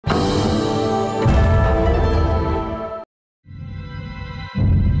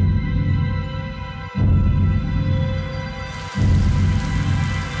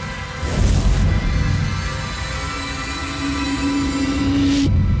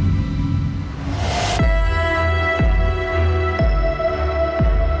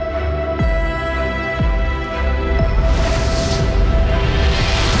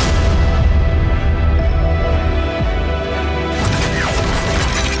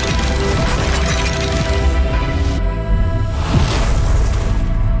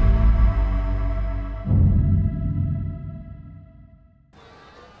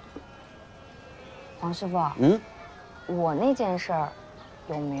师傅，我那件事儿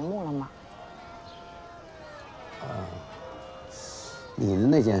有眉目了吗？你的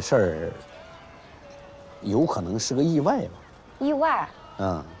那件事儿有可能是个意外吧？意外？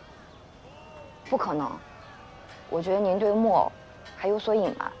不可能。我觉得您对木偶还有所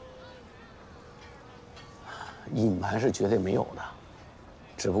隐瞒。隐瞒是绝对没有的，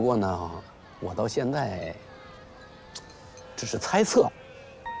只不过呢，我到现在只是猜测。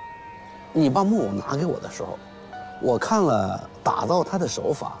你把木偶拿给我的时候，我看了打造他的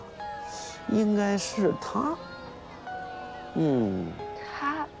手法，应该是他。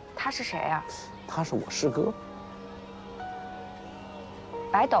他是谁呀？他是我师哥。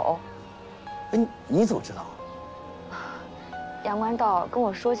白斗。哎，你怎么知道？阳关道跟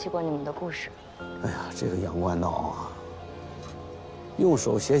我说起过你们的故事。哎呀，这个阳关道啊，用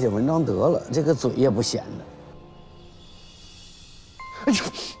手写写文章得了，这个嘴也不闲的。哎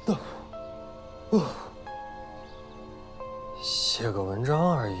呦，写个文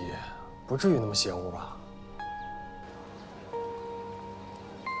章而已，不至于那么邪乎吧？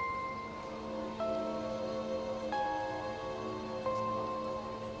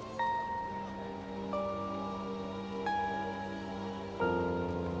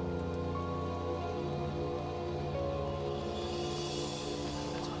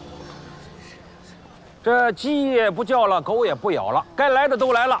这鸡也不叫了，狗也不咬了，该来的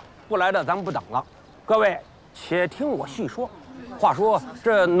都来了，不来的咱们不等了。各位，且听我细说。话说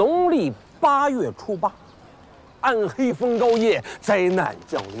这农历8月初8，暗黑风高夜，灾难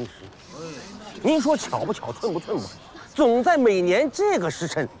降临时。您说巧不巧，寸不寸吧？总在每年这个时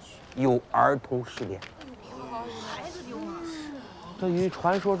辰，有儿童失联。对于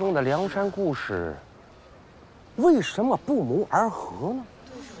传说中的梁山故事，为什么不谋而合呢？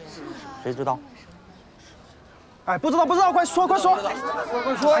谁知道？哎，不知道，快说！快说！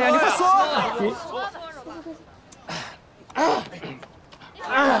哎呀，你快说！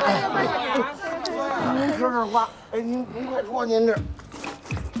您说实话，哎，您快说，您这。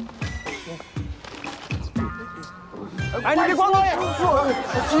哎，你别光说呀！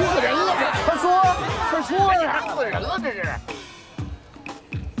急死人了！快说呀！急死人了，这是。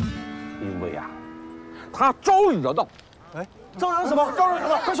因为啊，他招惹到。哎，招惹什么？招惹什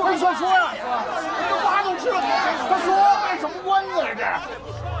么？快说呀！这话都吃了，快说，卖什么关子呀？这。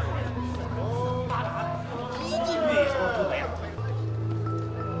一进去以后就这样。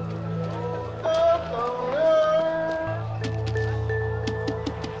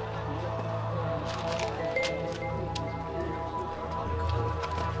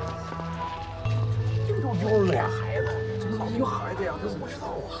丢了俩孩子，怎么有孩子呀？这怎么知道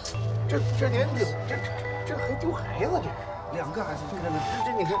啊？这年龄，这还丢孩子，这是2个孩子，对，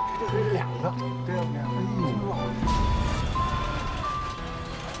这你看，这还是2个，对呀，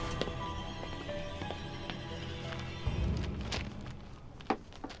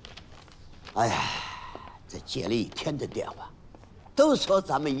哎呀，这接了1天的电话，都说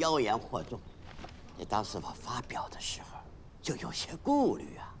咱们妖言惑众。这当时我发表的时候，就有些顾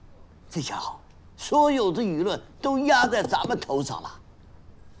虑啊。这下好，所有的舆论都压在咱们头上了。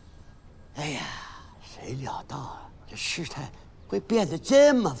哎呀，谁料到啊，这事态会变得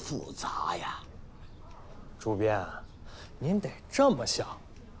这么复杂呀？主编，您得这么想，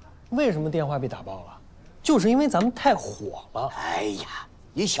为什么电话被打爆了？就是因为咱们太火了。哎呀，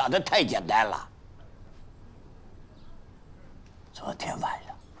你想的太简单了。昨天晚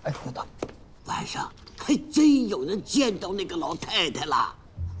上，哎，等，晚上还真有人见到那个老太太了。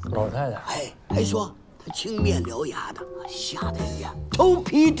老太太，哎，还说她青面獠牙的，吓得人呀头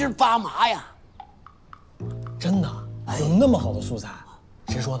皮直发麻呀。真的？有那么好的素材？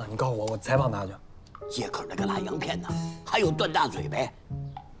谁说的？你告诉我，我采访他去。街口那个拉洋片呢，还有段大嘴呗。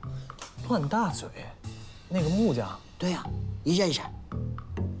段大嘴，那个木匠？对呀，你认识？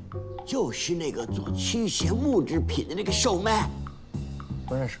就是那个做驱邪木制品的那个售卖。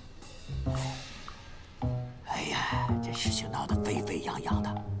不认识。哎呀，这事情闹得沸沸扬扬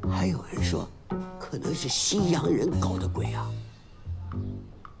的，还有人说，可能是西洋人搞的鬼啊。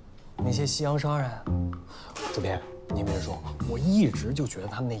那些西洋商人，主编，您别说，我一直就觉得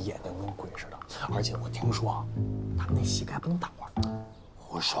他们那眼睛跟鬼似的，而且我听说啊，他们那膝盖不能打弯。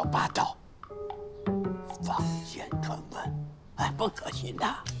胡说八道，坊间传闻，哎，不可信的。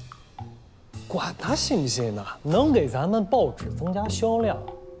管他信不信呢，能给咱们报纸增加销量，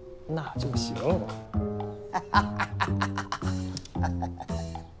那就行了。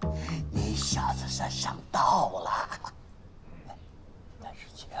你小子是上道了，但是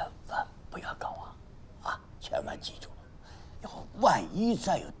千万不要搞啊！千万记住，以后万一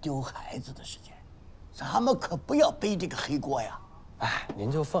再有丢孩子的事情，咱们可不要背这个黑锅呀！哎，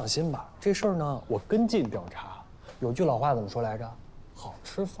您就放心吧，这事儿呢，我跟进调查。有句老话怎么说来着？好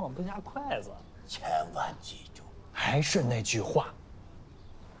吃放不下筷子。千万记住，还是那句话，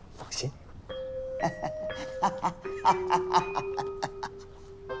放心。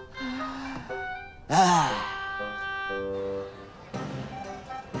哎，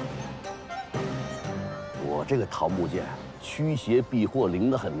我这个桃木剑驱邪避祸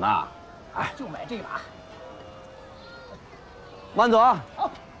灵得很呐！哎，就买这把。慢走啊！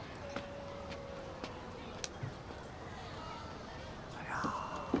好。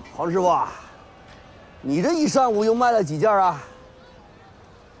黄师傅，你这一上午又卖了几件啊？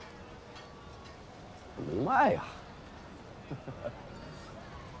没卖呀。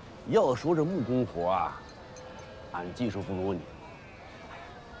要说这木工活啊，俺技术不如你，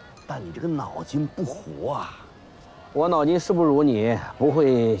但你这个脑筋不活啊。我脑筋是不如你，不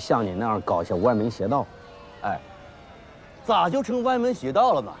会像你那样搞些歪门邪道。哎，咋就成歪门邪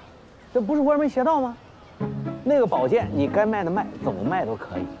道了呢？这不是歪门邪道吗？那个宝剑你该卖的卖，怎么卖都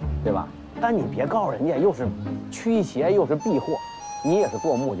可以，对吧？但你别告诉人家又是驱邪又是避祸，你也是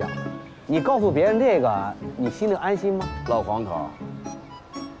做木匠，你告诉别人这个，你心里安心吗？老黄头，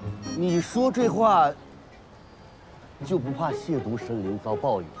你说这话就不怕亵渎神灵遭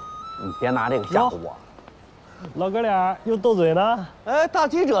报应？你别拿这个吓唬我。老哥俩又斗嘴呢。哎，大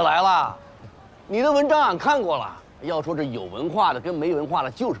记者来了，你的文章俺看过了。要说这有文化的跟没文化的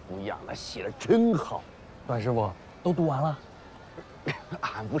就是不一样，那写的真好。段师傅都读完了？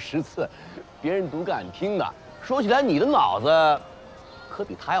俺不识字，别人读给俺听的。说起来，你的脑子可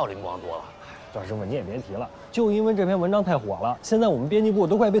比他要灵光多了。段师傅你也别提了，就因为这篇文章太火了，现在我们编辑部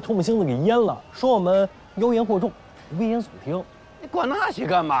都快被唾沫星子给淹了，说我们妖言惑众、危言耸听。你管那些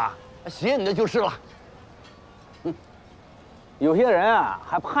干嘛？写你的就是了。有些人啊，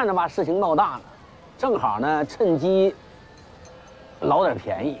还盼着把事情闹大呢，正好呢趁机捞点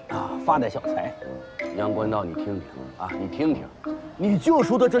便宜啊，发点小财。杨官道，你听听啊，你听听，你就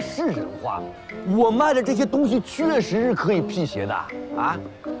说的这是人话。我卖的这些东西确实是可以辟邪的啊，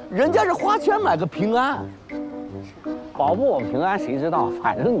人家是花钱买个平安，保不保平安谁知道？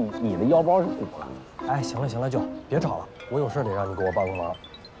反正你的腰包是鼓了。哎，行了行了，舅，别吵了，我有事得让你给我帮个忙。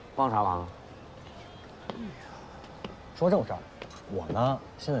帮啥忙？说正事儿，我呢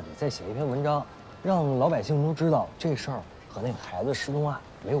现在得再写一篇文章，让老百姓都知道这事儿和那个孩子失踪案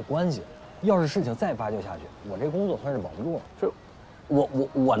没有关系。要是事情再发酵下去，我这工作算是保不住了。是，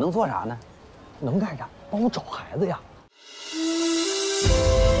我能做啥呢？能干啥？帮我找孩子呀。